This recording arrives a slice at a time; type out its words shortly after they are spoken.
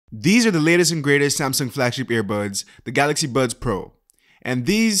These are the latest and greatest Samsung flagship earbuds, the Galaxy Buds Pro. And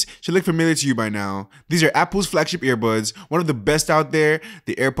these should look familiar to you by now. These are Apple's flagship earbuds, one of the best out there,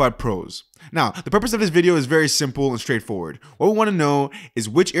 the Airpods Pros. Now, the purpose of this video is very simple and straightforward. What we want to know is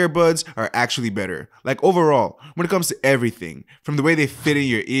which earbuds are actually better. Like overall, when it comes to everything, from the way they fit in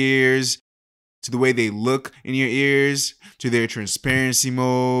your ears, to the way they look in your ears, to their transparency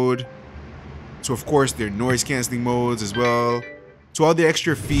mode, to of course their noise cancelling modes as well, to all the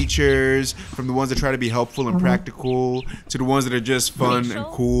extra features, from the ones that try to be helpful and practical, to the ones that are just fun and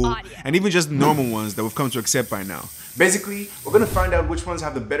cool, and even just the normal ones that we've come to accept by now. Basically, we're gonna find out which ones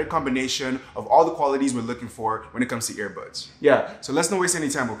have the better combination of all the qualities we're looking for when it comes to earbuds. Yeah, so let's not waste any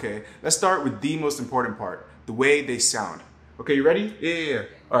time, okay? Let's start with the most important part, the way they sound. Okay, you ready? Yeah.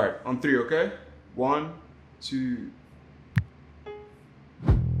 All right, on 3, okay? 1, 2.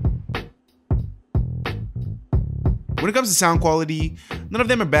 When it comes to sound quality, none of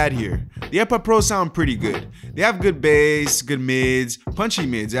them are bad here. The Airpods Pro sound pretty good. They have good bass, good mids, punchy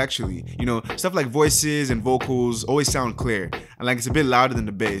mids actually. You know, stuff like voices and vocals always sound clear. And like it's a bit louder than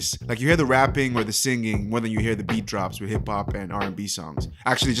the bass. Like you hear the rapping or the singing more than you hear the beat drops with hip hop and R&B songs.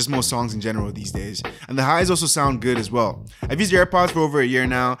 Actually, just most songs in general these days. And the highs also sound good as well. I've used the AirPods for over a year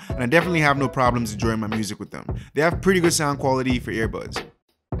now, and I definitely have no problems enjoying my music with them. They have pretty good sound quality for earbuds.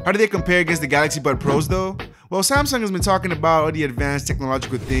 How do they compare against the Galaxy Buds Pros though? Well, Samsung has been talking about all the advanced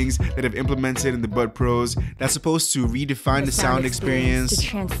technological things that have implemented in the Buds Pros that's supposed to redefine the sound experience, to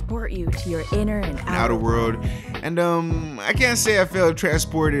transport you to your inner and outer world. And I can't say I felt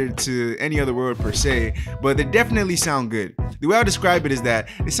transported to any other world per se, but they definitely sound good. The way I describe it is that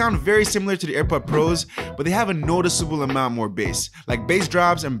they sound very similar to the Airpods Pros, but they have a noticeable amount more bass. Like bass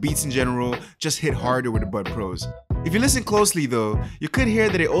drops and beats in general just hit harder with the Buds Pros. If you listen closely though, you could hear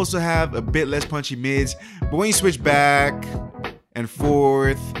that they also have a bit less punchy mids, but when you switch back and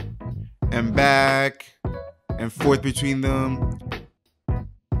forth and back and forth between them,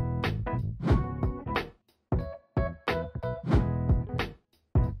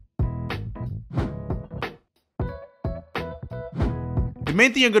 the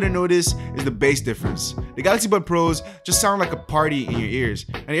main thing you're gonna notice is the bass difference. The Galaxy Buds Pros just sound like a party in your ears,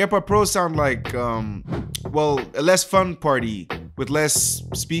 and the Airpods Pros sound like, well, a less fun party with less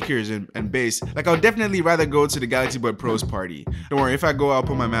speakers and bass. Like, I'll definitely rather go to the Galaxy Buds Pros party. Don't worry, if I go, I'll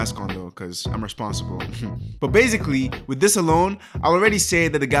put my mask on though, because I'm responsible. But basically, with this alone, I'll already say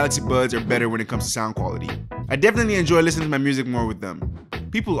that the Galaxy Buds are better when it comes to sound quality. I definitely enjoy listening to my music more with them.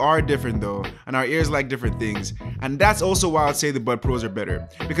 People are different though, and our ears like different things, and that's also why I'd say the Buds Pros are better.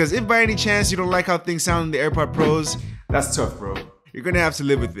 Because if by any chance you don't like how things sound in the Airpods Pros, that's tough, bro. You're gonna have to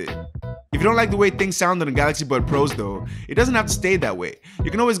live with it. If you don't like the way things sound on the Galaxy Buds Pros though, it doesn't have to stay that way.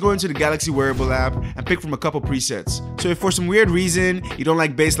 You can always go into the Galaxy Wearable app and pick from a couple presets. So if for some weird reason you don't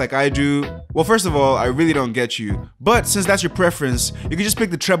like bass like I do, well, first of all, I really don't get you. But since that's your preference, you can just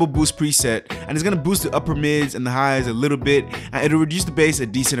pick the treble boost preset, and it's gonna boost the upper mids and the highs a little bit, and it'll reduce the bass a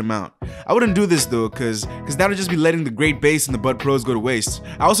decent amount. I wouldn't do this though, cause that'll just be letting the great bass in the Buds Pros go to waste.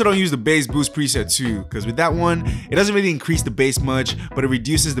 I also don't use the bass boost preset too, cause with that one, it doesn't really increase the bass much, but it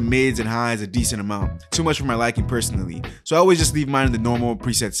reduces the mids and highs a decent amount. Too much for my liking personally. So I always just leave mine in the normal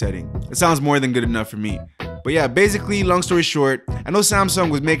preset setting. It sounds more than good enough for me. But yeah, basically, long story short, I know Samsung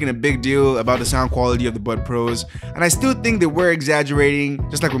was making a big deal about the sound quality of the Buds Pros, and I still think they were exaggerating,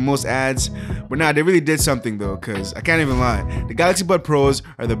 just like with most ads. But nah, they really did something though, cause I can't even lie. The Galaxy Buds Pros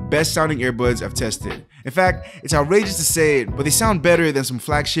are the best sounding earbuds I've tested. In fact, it's outrageous to say it, but they sound better than some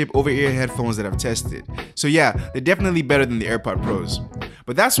flagship over-ear headphones that I've tested. So yeah, they're definitely better than the Airpods Pros.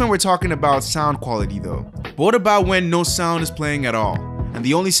 But that's when we're talking about sound quality though. But what about when no sound is playing at all, and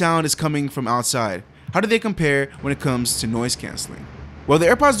the only sound is coming from outside? How do they compare when it comes to noise cancelling? Well, the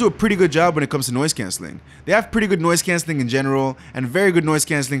AirPods do a pretty good job when it comes to noise cancelling. They have pretty good noise cancelling in general, and very good noise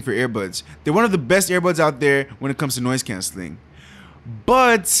cancelling for earbuds. They're one of the best earbuds out there when it comes to noise cancelling.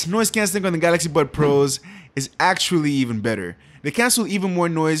 But noise cancelling on the Galaxy Buds Pros is actually even better. They cancel even more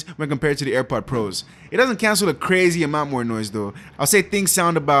noise when compared to the Airpods Pros. It doesn't cancel a crazy amount more noise though. I'll say things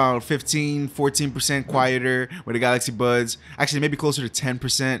sound about 15–14% quieter with the Galaxy Buds. Actually, maybe closer to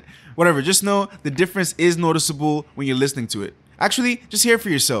 10%. Whatever, just know the difference is noticeable when you're listening to it. Actually, just hear it for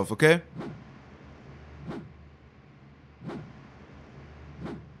yourself, okay?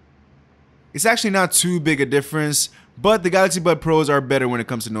 It's actually not too big a difference, but the Galaxy Buds Pros are better when it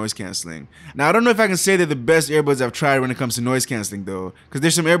comes to noise cancelling. Now, I don't know if I can say they're the best earbuds I've tried when it comes to noise cancelling though, because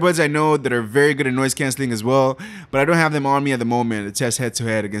there's some earbuds I know that are very good at noise cancelling as well, but I don't have them on me at the moment to test head to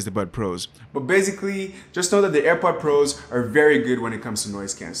head against the Buds Pros. But basically, just know that the Airpods Pros are very good when it comes to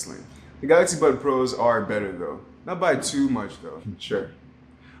noise cancelling. The Galaxy Buds Pros are better though. Not by too much though, sure.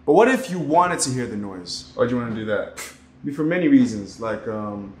 But what if you wanted to hear the noise? Why do you want to do that? For many reasons, like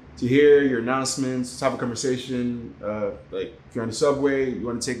to hear your announcements, to have a conversation, like if you're on the subway, you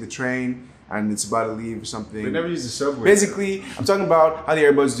want to take the train, and it's about to leave or something. They never use the subway. Basically, I'm talking about how the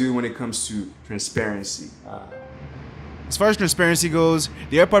earbuds do when it comes to transparency. As far as transparency goes,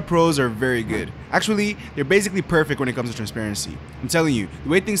 the AirPod Pros are very good. Actually, they're basically perfect when it comes to transparency. I'm telling you, the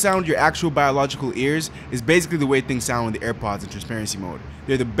way things sound with your actual biological ears is basically the way things sound with the AirPods in transparency mode.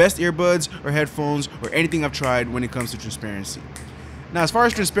 They're the best earbuds or headphones or anything I've tried when it comes to transparency. Now, as far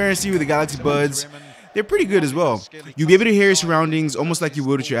as transparency with the Galaxy Buds, they're pretty good as well. You'll be able to hear your surroundings almost like you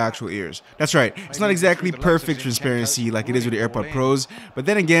would with your actual ears. That's right, it's not exactly perfect transparency like it is with the AirPod Pros, but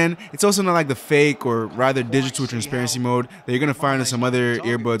then again, it's also not like the fake or rather digital transparency mode that you're gonna find in some other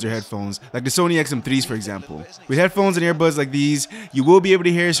earbuds or headphones, like the Sony XM3s for example. With headphones and earbuds like these, you will be able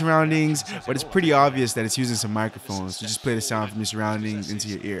to hear your surroundings, but it's pretty obvious that it's using some microphones to just play the sound from your surroundings into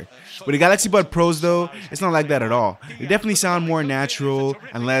your ear. With the Galaxy Bud Pros though, it's not like that at all. They definitely sound more natural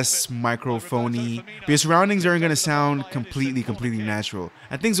and less microphony. But your surroundings aren't going to sound completely natural.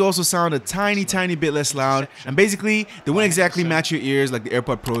 And things also sound a tiny bit less loud. And basically, they won't exactly match your ears like the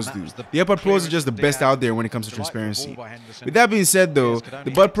AirPod Pros do. The AirPod Pros are just the best out there when it comes to transparency. With that being said though,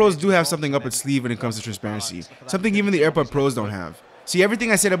 the Bud Pros do have something up its sleeve when it comes to transparency. Something even the AirPod Pros don't have. See,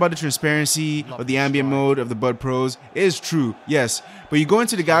 everything I said about the transparency of the ambient mode of the Bud Pros is true, yes, but you go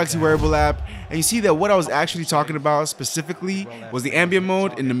into the Galaxy Wearable app and you see that what I was actually talking about specifically was the ambient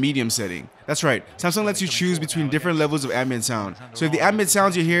mode in the medium setting. That's right, Samsung lets you choose between different levels of ambient sound. So if the ambient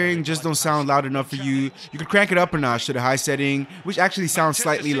sounds you're hearing just don't sound loud enough for you, you could crank it up a notch to the high setting, which actually sounds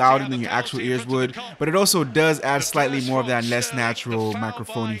slightly louder than your actual ears would, but it also does add slightly more of that less natural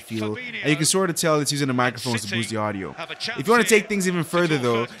microphone feel, and you can sort of tell it's using the microphones to boost the audio. If you want to take things even further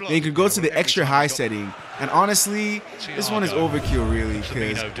though, then you can go to the extra high setting, and honestly, this one is overkill really,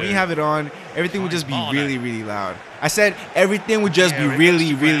 because when you have it on, everything would just be really loud. I said everything would just be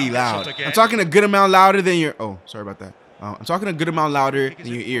really loud. I'm talking a good amount louder than your, oh, sorry about that. I'm talking a good amount louder than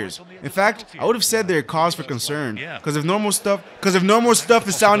your ears. In fact, I would have said they're a cause for concern, because if normal stuff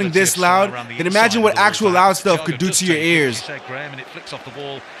is sounding this loud, then imagine what actual loud stuff could do to your ears.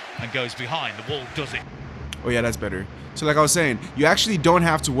 Oh yeah, that's better. So like I was saying, you actually don't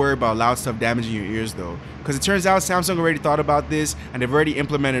have to worry about loud stuff damaging your ears though, because it turns out Samsung already thought about this and they've already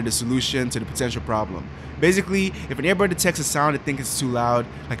implemented a solution to the potential problem. Basically, if an earbud detects a sound it thinks it's too loud,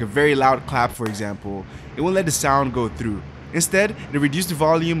 like a very loud clap for example, it won't let the sound go through. Instead, it'll reduce the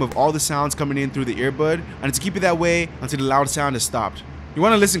volume of all the sounds coming in through the earbud and it's keep it that way until the loud sound is stopped. You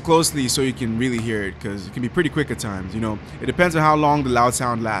want to listen closely so you can really hear it, because it can be pretty quick at times, you know. It depends on how long the loud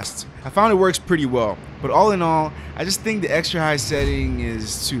sound lasts. I found it works pretty well, but all in all, I just think the extra high setting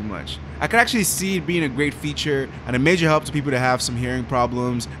is too much. I could actually see it being a great feature and a major help to people that have some hearing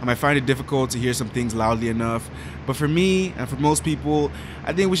problems and might find it difficult to hear some things loudly enough. But for me, and for most people,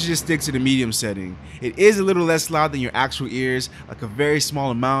 I think we should just stick to the medium setting. It is a little less loud than your actual ears, like a very small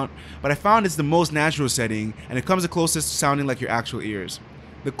amount, but I found it's the most natural setting and it comes the closest to sounding like your actual ears.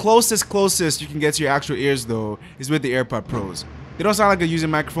 The closest you can get to your actual ears though is with the AirPod Pros. They don't sound like they're using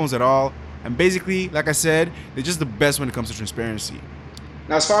microphones at all, and basically, like I said, they're just the best when it comes to transparency.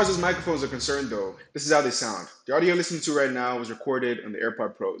 Now, as far as those microphones are concerned though, this is how they sound. The audio you're listening to right now was recorded on the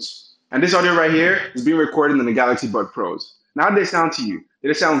AirPod Pros. And this audio right here is being recorded on the Galaxy Bud Pros. Now, how do they sound to you? Do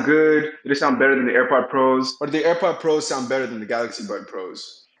they sound good? Do they sound better than the AirPod Pros? Or do the AirPod Pros sound better than the Galaxy Bud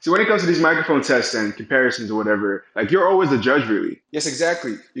Pros? See, when it comes to these microphone tests and comparisons or whatever, like you're always the judge really. Yes,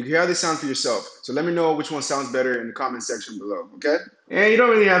 exactly. You can hear how they sound for yourself. So let me know which one sounds better in the comment section below, okay? And you don't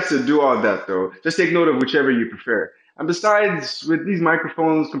really have to do all that though. Just take note of whichever you prefer. And besides, with these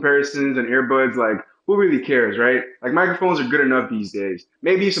microphones, comparisons, and earbuds, like, who really cares, right? Like, microphones are good enough these days.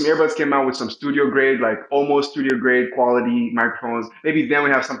 Maybe some earbuds came out with some studio grade, like almost studio grade quality microphones. Maybe then we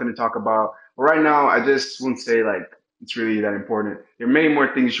have something to talk about. But right now, I just wouldn't say like it's really that important. There are many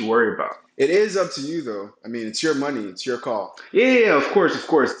more things you should worry about. It is up to you though. I mean, it's your money, it's your call. Yeah, of course.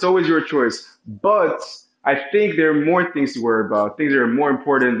 It's always your choice. But I think there are more things to worry about, things that are more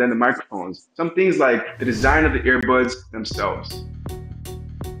important than the microphones. Some things like the design of the earbuds themselves.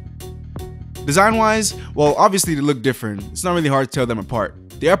 Design-wise, well, obviously they look different. It's not really hard to tell them apart.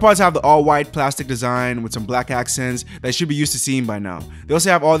 The AirPods have the all-white plastic design with some black accents that you should be used to seeing by now. They also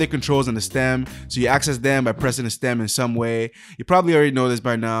have all their controls on the stem, so you access them by pressing the stem in some way. You probably already know this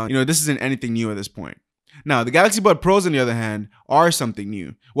by now. You know, this isn't anything new at this point. Now, the Galaxy Buds Pros, on the other hand, are something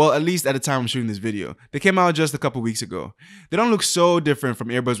new. Well, at least at the time I'm shooting this video. They came out just a couple weeks ago. They don't look so different from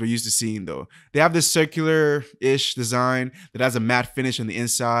earbuds we're used to seeing though. They have this circular-ish design that has a matte finish on the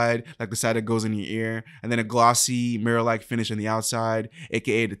inside, like the side that goes in your ear, and then a glossy, mirror-like finish on the outside,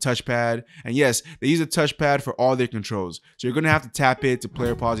 aka the touchpad. And yes, they use a touchpad for all their controls, so you're gonna have to tap it to play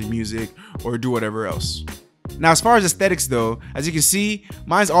or pause your music or do whatever else. Now, as far as aesthetics though, as you can see,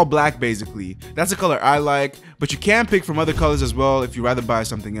 mine's all black basically. That's the color I like, but you can pick from other colors as well if you'd rather buy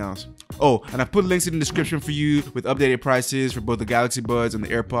something else. Oh, and I put links in the description for you with updated prices for both the Galaxy Buds and the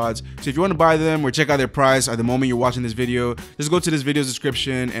AirPods. So if you want to buy them or check out their price at the moment you're watching this video, just go to this video's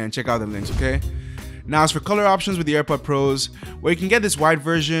description and check out the links, okay? Now, as for color options with the AirPods Pros, well, you can get this white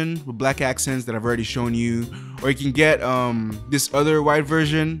version with black accents that I've already shown you, or you can get this other white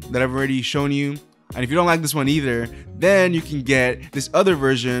version that I've already shown you. And if you don't like this one either, then you can get this other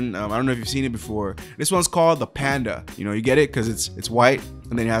version. I don't know if you've seen it before. This one's called the Panda. You know, you get it because it's white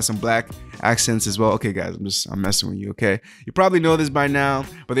and then it has some black accents as well. Okay, guys, I'm messing with you, okay? You probably know this by now,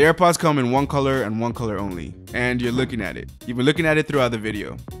 but the AirPods come in one color and one color only. And you're looking at it. You've been looking at it throughout the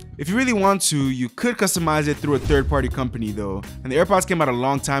video. If you really want to, you could customize it through a third-party company though. And the AirPods came out a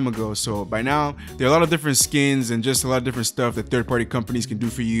long time ago, so by now, there are a lot of different skins and just a lot of different stuff that third-party companies can do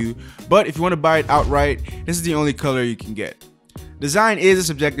for you. But if you want to buy it outright, this is the only color you can get. Design is a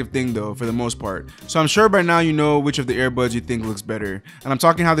subjective thing though, for the most part. So I'm sure by now you know which of the earbuds you think looks better. And I'm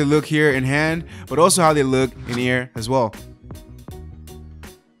talking how they look here in hand, but also how they look in ear as well.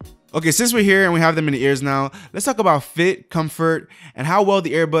 Okay, since we're here and we have them in the ears now, let's talk about fit, comfort, and how well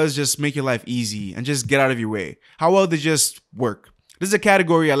the earbuds just make your life easy and just get out of your way. How well they just work. This is a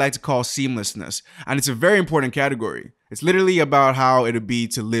category I like to call seamlessness, and it's a very important category. It's literally about how it'll be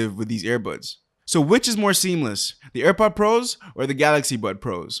to live with these earbuds. So which is more seamless, the AirPods Pros or the Galaxy Buds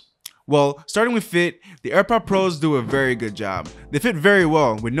Pros? Well, starting with fit, the AirPods Pros do a very good job. They fit very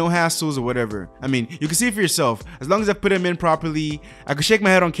well with no hassles or whatever. I mean, you can see it for yourself. As long as I put them in properly, I could shake my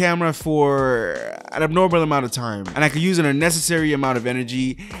head on camera for an abnormal amount of time, and I could use an unnecessary amount of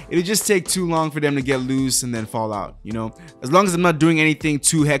energy. It'd just take too long for them to get loose and then fall out, you know? As long as I'm not doing anything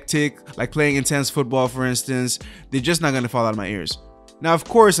too hectic, like playing intense football for instance, they're just not gonna fall out of my ears. Now, of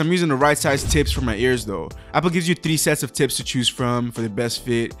course, I'm using the right size tips for my ears though. Apple gives you 3 sets of tips to choose from for the best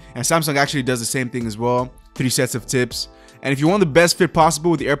fit, and Samsung actually does the same thing as well, 3 sets of tips. And if you want the best fit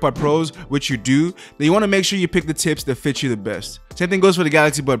possible with the AirPods Pros, which you do, then you want to make sure you pick the tips that fit you the best. Same thing goes for the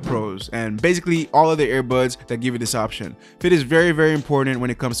Galaxy Buds Pros and basically all other earbuds that give you this option. Fit is very, very important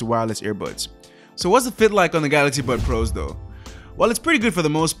when it comes to wireless earbuds. So what's the fit like on the Galaxy Buds Pros though? Well, it's pretty good for the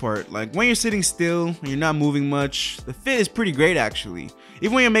most part. Like when you're sitting still and you're not moving much, the fit is pretty great actually.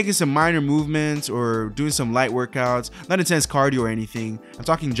 Even when you're making some minor movements or doing some light workouts, not intense cardio or anything, I'm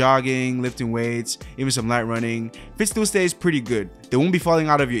talking jogging, lifting weights, even some light running, fit still stays pretty good. They won't be falling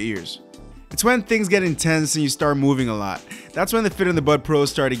out of your ears. It's when things get intense and you start moving a lot. That's when the fit on the Buds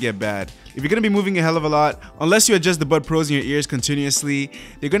Pros start to get bad. If you're gonna be moving a hell of a lot, unless you adjust the Buds Pros in your ears continuously,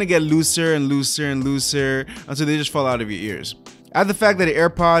 they're gonna get looser and looser and looser until they just fall out of your ears. Add the fact that the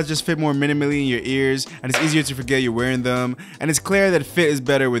AirPods just fit more minimally in your ears and it's easier to forget you're wearing them, and it's clear that fit is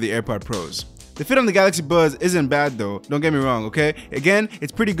better with the AirPods Pros. The fit on the Galaxy Buds isn't bad though, don't get me wrong, okay? Again,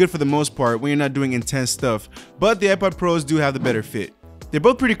 it's pretty good for the most part when you're not doing intense stuff, but the AirPods Pros do have the better fit. They're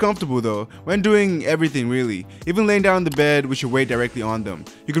both pretty comfortable though, when doing everything really, even laying down in the bed with your weight directly on them.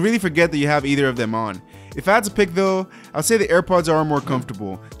 You can really forget that you have either of them on. If I had to pick though, I'd say the AirPods are more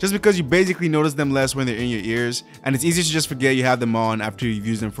comfortable, just because you basically notice them less when they're in your ears, and it's easier to just forget you have them on after you've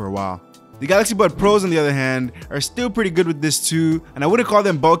used them for a while. The Galaxy Buds Pros on the other hand are still pretty good with this too, and I wouldn't call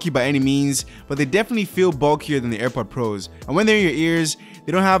them bulky by any means, but they definitely feel bulkier than the AirPods Pros, and when they're in your ears,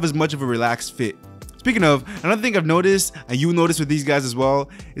 they don't have as much of a relaxed fit. Speaking of, another thing I've noticed, and you'll notice with these guys as well,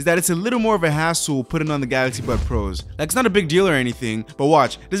 is that it's a little more of a hassle putting on the Galaxy Buds Pros. Like it's not a big deal or anything, but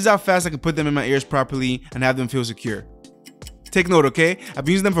watch, this is how fast I can put them in my ears properly and have them feel secure. Take note, okay? I've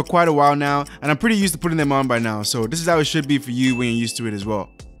been using them for quite a while now, and I'm pretty used to putting them on by now, so this is how it should be for you when you're used to it as well.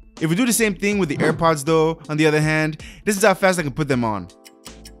 If we do the same thing with the AirPods though, on the other hand, this is how fast I can put them on.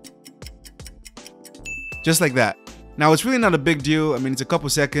 Just like that. Now, it's really not a big deal. I mean, it's a couple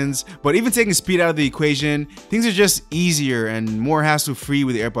seconds, but even taking speed out of the equation, things are just easier and more hassle-free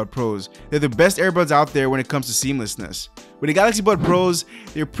with the AirPods Pros. They're the best earbuds out there when it comes to seamlessness. With the Galaxy Buds Pros,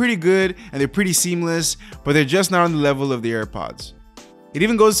 they're pretty good and they're pretty seamless, but they're just not on the level of the AirPods. It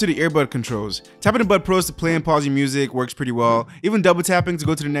even goes to the earbud controls. Tapping the Bud Pros to play and pause your music works pretty well. Even double tapping to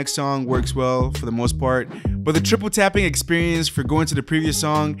go to the next song works well for the most part. But the triple tapping experience for going to the previous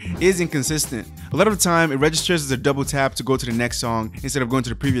song is inconsistent. A lot of the time, it registers as a double tap to go to the next song instead of going to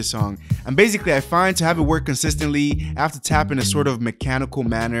the previous song. And basically, I find to have it work consistently, I have to tap in a sort of mechanical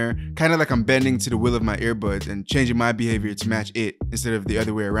manner, kind of like I'm bending to the will of my earbuds and changing my behavior to match it instead of the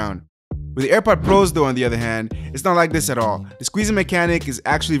other way around. With the AirPod Pros though, on the other hand, it's not like this at all. The squeezing mechanic is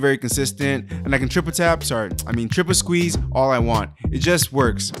actually very consistent, and I can triple squeeze all I want. It just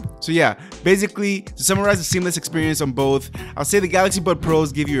works. So yeah, basically, to summarize the seamless experience on both, I'll say the Galaxy Bud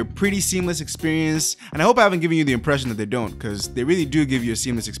Pros give you a pretty seamless experience, and I hope I haven't given you the impression that they don't, because they really do give you a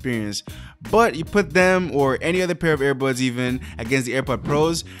seamless experience. But you put them, or any other pair of earbuds even, against the AirPod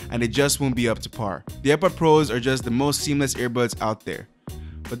Pros, and they just won't be up to par. The AirPod Pros are just the most seamless earbuds out there.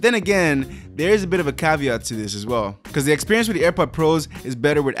 But then again, there is a bit of a caveat to this as well, because the experience with the AirPod Pros is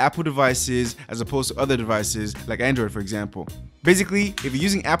better with Apple devices as opposed to other devices like Android, for example. Basically, if you're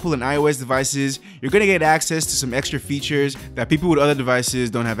using Apple and iOS devices, you're gonna get access to some extra features that people with other devices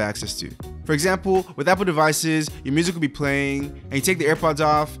don't have access to. For example, with Apple devices, your music will be playing, and you take the AirPods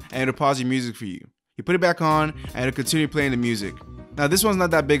off, and it'll pause your music for you. You put it back on, and it'll continue playing the music. Now, this one's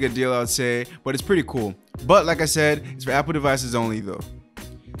not that big a deal, I would say, but it's pretty cool. But like I said, it's for Apple devices only though.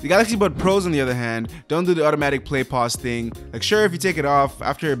 The Galaxy Bud Pros, on the other hand, don't do the automatic play pause thing. Like, sure, if you take it off,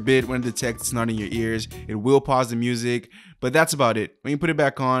 after a bit when it detects it's not in your ears, it will pause the music, but that's about it. When you put it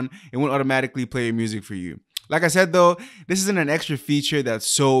back on, it won't automatically play your music for you. Like I said though, this isn't an extra feature that's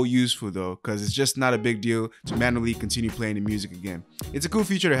so useful though, because it's just not a big deal to manually continue playing the music again. It's a cool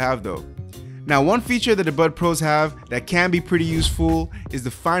feature to have though. Now, one feature that the Bud Pros have that can be pretty useful is the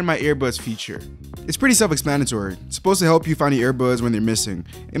Find My Earbuds feature. It's pretty self-explanatory. It's supposed to help you find your earbuds when they're missing.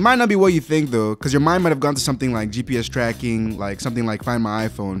 It might not be what you think though, because your mind might have gone to something like GPS tracking, like something like Find My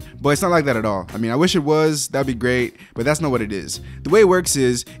iPhone, but it's not like that at all. I mean, I wish it was, that'd be great, but that's not what it is. The way it works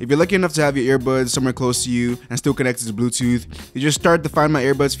is, if you're lucky enough to have your earbuds somewhere close to you and still connected to Bluetooth, you just start the Find My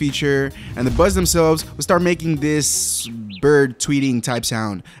Earbuds feature, and the buds themselves will start making this bird tweeting type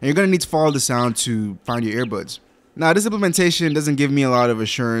sound, and you're gonna need to follow the sound to find your earbuds. Now, this implementation doesn't give me a lot of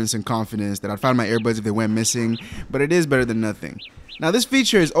assurance and confidence that I'd find my earbuds if they went missing, but it is better than nothing. Now, this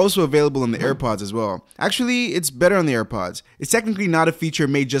feature is also available on the AirPods as well. Actually, it's better on the AirPods. It's technically not a feature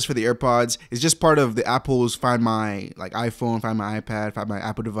made just for the AirPods. It's just part of the Apple's Find My iPhone, Find My iPad, Find My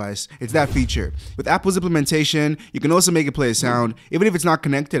Apple device. It's that feature. With Apple's implementation, you can also make it play a sound, even if it's not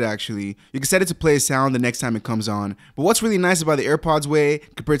connected actually. You can set it to play a sound the next time it comes on. But what's really nice about the AirPods way,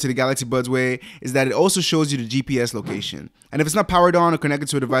 compared to the Galaxy Buds way, is that it also shows you the GPS location. And if it's not powered on or connected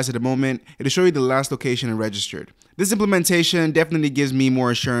to a device at the moment, it'll show you the last location it registered. This implementation definitely gives me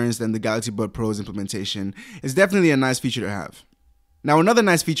more assurance than the Galaxy Bud Pro's implementation. It's definitely a nice feature to have. Now, another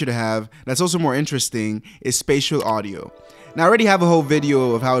nice feature to have that's also more interesting is spatial audio. Now, I already have a whole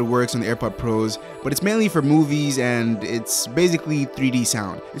video of how it works on the AirPod Pros, but it's mainly for movies and it's basically 3D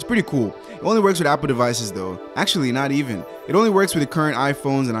sound. It's pretty cool. It only works with Apple devices though. Actually, not even. It only works with the current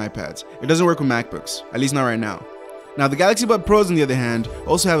iPhones and iPads. It doesn't work with MacBooks, at least not right now. Now, the Galaxy Bud Pros, on the other hand,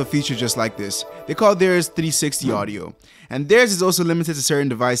 also have a feature just like this. They call theirs 360 audio. And theirs is also limited to certain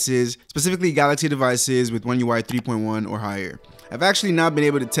devices, specifically Galaxy devices with One UI 3.1 or higher. I've actually not been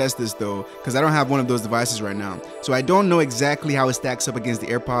able to test this though, because I don't have one of those devices right now. So I don't know exactly how it stacks up against the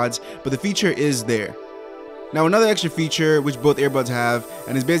AirPods, but the feature is there. Now, another extra feature, which both earbuds have,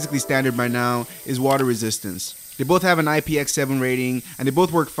 and is basically standard by now, is water resistance. They both have an IPX7 rating, and they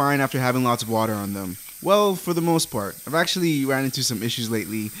both work fine after having lots of water on them. Well, for the most part. I've actually ran into some issues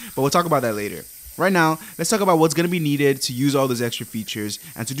lately, but we'll talk about that later. Right now, let's talk about what's going to be needed to use all those extra features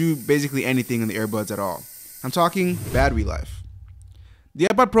and to do basically anything in the earbuds at all. I'm talking battery life. The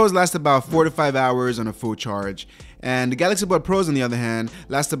AirPod Pros last about 4 to 5 hours on a full charge, and the Galaxy Bud Pros, on the other hand,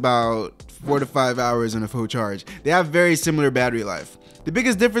 last about 4 to 5 hours on a full charge. They have very similar battery life. The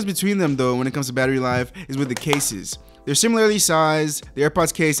biggest difference between them though when it comes to battery life is with the cases. They're similarly sized. The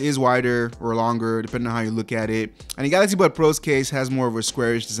AirPods case is wider or longer depending on how you look at it, and the Galaxy Bud Pro's case has more of a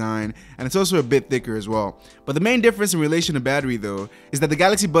squarish design, and it's also a bit thicker as well. But the main difference in relation to battery though is that the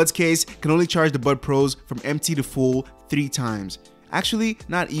Galaxy Buds case can only charge the Bud Pros from empty to full 3 times. Actually,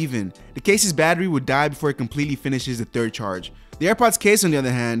 not even. The case's battery would die before it completely finishes the 3rd charge. The AirPods case, on the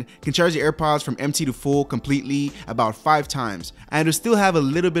other hand, can charge the AirPods from empty to full completely about 5 times, and it'll still have a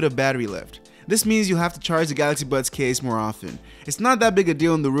little bit of battery left. This means you'll have to charge the Galaxy Buds case more often. It's not that big a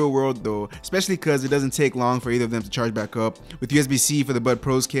deal in the real world though, especially because it doesn't take long for either of them to charge back up, with USB-C for the Bud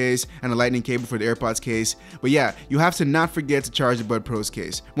Pro's case and a lightning cable for the AirPods case. But yeah, you have to not forget to charge the Bud Pro's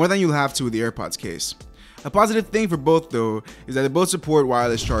case, more than you'll have to with the AirPods case. A positive thing for both though is that they both support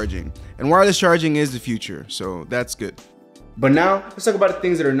wireless charging, and wireless charging is the future, so that's good. But now, let's talk about the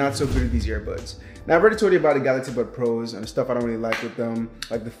things that are not so good with these earbuds. Now, I've already told you about the Galaxy Buds Pros and the stuff I don't really like with them.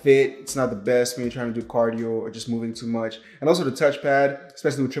 Like the fit, it's not the best when you're trying to do cardio or just moving too much. And also the touchpad,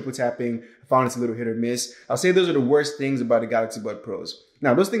 especially with triple tapping, I found it's a little hit or miss. I'll say those are the worst things about the Galaxy Buds Pros.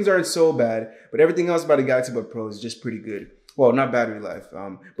 Now, those things aren't so bad, but everything else about the Galaxy Buds Pros is just pretty good. Well, not battery life.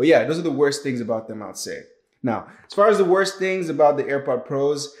 But yeah, those are the worst things about them, I'd say. Now, as far as the worst things about the AirPods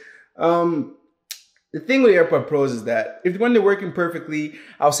Pros, the thing with AirPods Pros is that when they're working perfectly,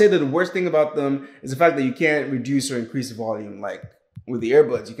 I'll say that the worst thing about them is the fact that you can't reduce or increase the volume like with the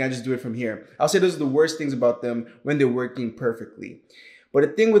earbuds. You can't just do it from here. I'll say those are the worst things about them when they're working perfectly. But the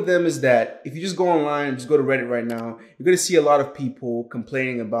thing with them is that if you just go online, just go to Reddit right now, you're going to see a lot of people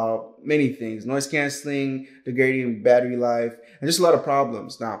complaining about many things. Noise canceling, degrading battery life, and just a lot of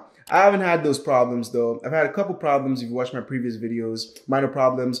problems. Now, I haven't had those problems though. I've had a couple problems if you watch my previous videos, minor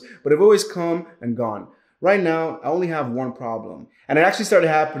problems, but they've always come and gone. Right now, I only have one problem. And it actually started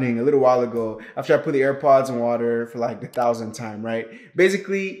happening a little while ago after I put the AirPods in water for like the 1,000th time, right?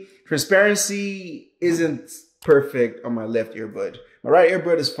 Basically, transparency isn't perfect on my left earbud. My right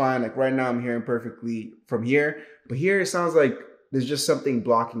earbud is fine. Like right now, I'm hearing perfectly from here. But here, it sounds like there's just something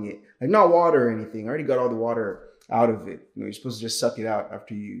blocking it. Like not water or anything. I already got all the water out of it. You know, you're supposed to just suck it out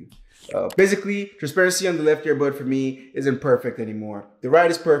after you. Basically, transparency on the left earbud for me isn't perfect anymore. The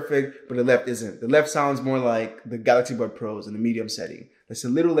right is perfect, but the left isn't. The left sounds more like the Galaxy Buds Pros in the medium setting. It's a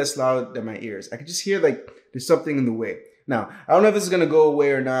little less loud than my ears. I can just hear like there's something in the way. Now, I don't know if this is gonna go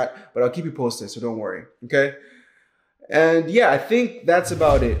away or not, but I'll keep you posted, so don't worry, okay? And yeah, I think that's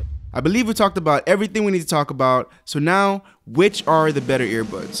about it. I believe we talked about everything we need to talk about. So now, which are the better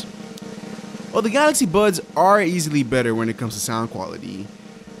earbuds? Well, the Galaxy Buds are easily better when it comes to sound quality.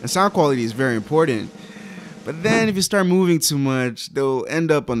 And sound quality is very important. But then if you start moving too much, they'll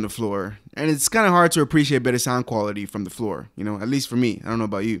end up on the floor. And it's kind of hard to appreciate better sound quality from the floor, you know, at least for me. I don't know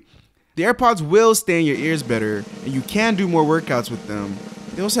about you. The AirPods will stay in your ears better, and you can do more workouts with them.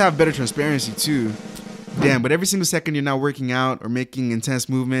 They also have better transparency too. Damn, but every single second you're not working out or making intense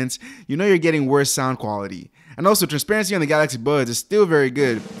movements, you know you're getting worse sound quality. And also, transparency on the Galaxy Buds is still very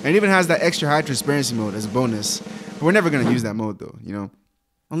good, and it even has that extra high transparency mode as a bonus. But we're never going to use that mode though, you know.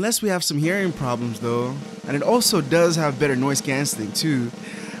 Unless we have some hearing problems though, and it also does have better noise cancelling too.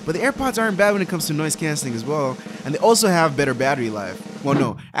 But the AirPods aren't bad when it comes to noise cancelling as well, and they also have better battery life. Well,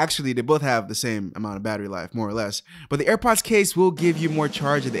 no, actually they both have the same amount of battery life, more or less. But the AirPods case will give you more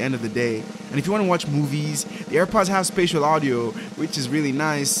charge at the end of the day. And if you want to watch movies, the AirPods have spatial audio, which is really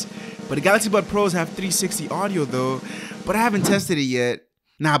nice. But the Galaxy Buds Pros have 360 audio though, but I haven't tested it yet.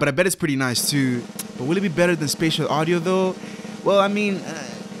 Nah, but I bet it's pretty nice too. But will it be better than spatial audio though? Well, I mean,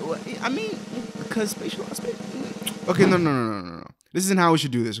 because spatial audio. Okay, no. This isn't how we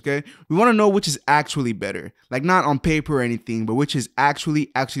should do this, okay? We want to know which is actually better. Like not on paper or anything, but which is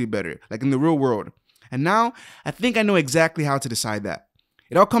actually better. Like in the real world. And now, I think I know exactly how to decide that.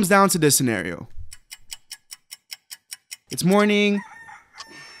 It all comes down to this scenario. It's morning.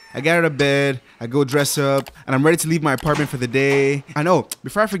 I get out of bed. I go dress up. And I'm ready to leave my apartment for the day. I know,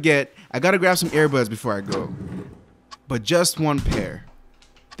 before I forget, I gotta grab some earbuds before I go. But just one pair.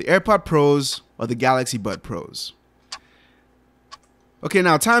 The AirPods Pros or the Galaxy Buds Pros. Okay,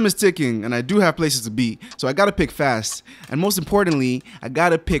 now time is ticking and I do have places to be, so I gotta pick fast. And most importantly, I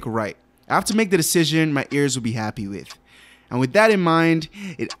gotta pick right. I have to make the decision my ears will be happy with. And with that in mind,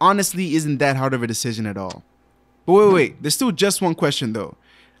 it honestly isn't that hard of a decision at all. But wait, there's still just one question though.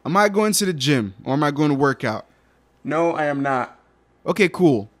 Am I going to the gym or am I going to work out? No, I am not. Okay,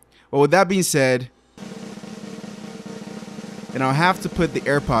 cool. Well, with that being said, then I'll have to put the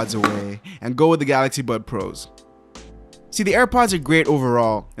AirPods away and go with the Galaxy Buds Pros. See, the AirPods are great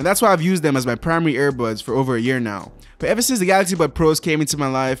overall, and that's why I've used them as my primary earbuds for over a year now. But ever since the Galaxy Buds Pros came into my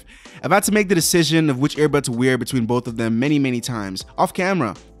life, I've had to make the decision of which earbud to wear between both of them many times, off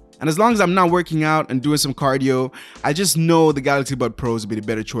camera. And as long as I'm not working out and doing some cardio, I just know the Galaxy Buds Pros will be the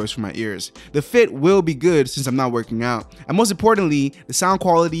better choice for my ears. The fit will be good since I'm not working out. And most importantly, the sound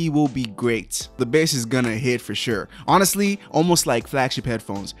quality will be great. The bass is gonna hit for sure. Honestly, almost like flagship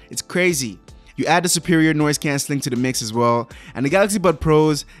headphones. It's crazy. You add the superior noise cancelling to the mix as well. And the Galaxy Buds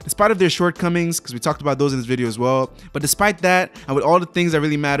Pros, despite of their shortcomings, because we talked about those in this video as well, but despite that, and with all the things that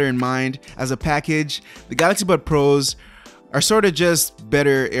really matter in mind as a package, the Galaxy Buds Pros are sort of just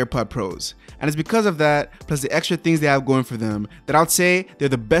better AirPods Pros. And it's because of that, plus the extra things they have going for them, that I'd say they're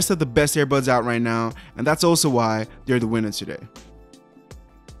the best of the best earbuds out right now, and that's also why they're the winner today.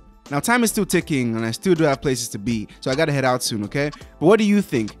 Now time is still ticking, and I still do have places to be, so I gotta head out soon, okay? But what do you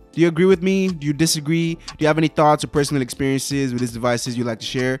think? Do you agree with me? Do you disagree? Do you have any thoughts or personal experiences with these devices you'd like to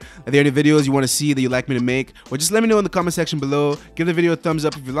share? Are there any videos you want to see that you'd like me to make? Or just let me know in the comment section below. Give the video a thumbs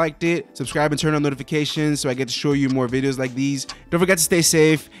up if you liked it. Subscribe and turn on notifications so I get to show you more videos like these. Don't forget to stay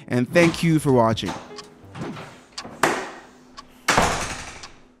safe, and thank you for watching.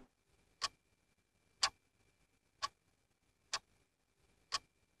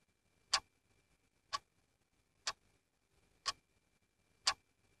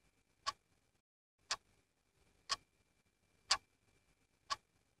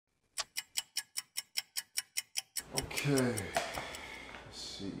 Okay, let's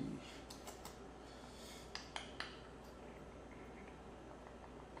see.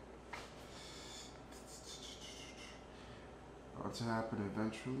 About to happen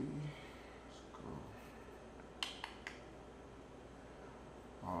eventually. Let's go.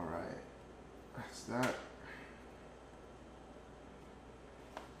 All right, that's that.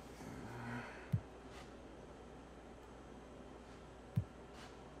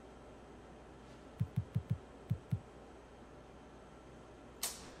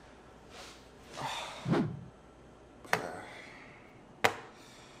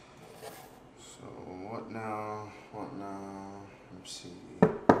 What now? Let's see.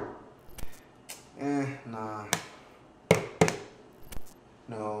 Nah.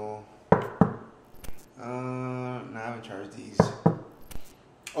 No. Nah, I haven't charged these.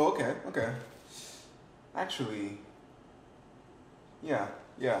 Oh, okay. Actually, yeah.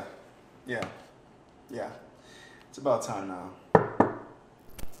 It's about time now.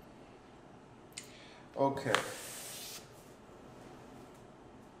 Okay.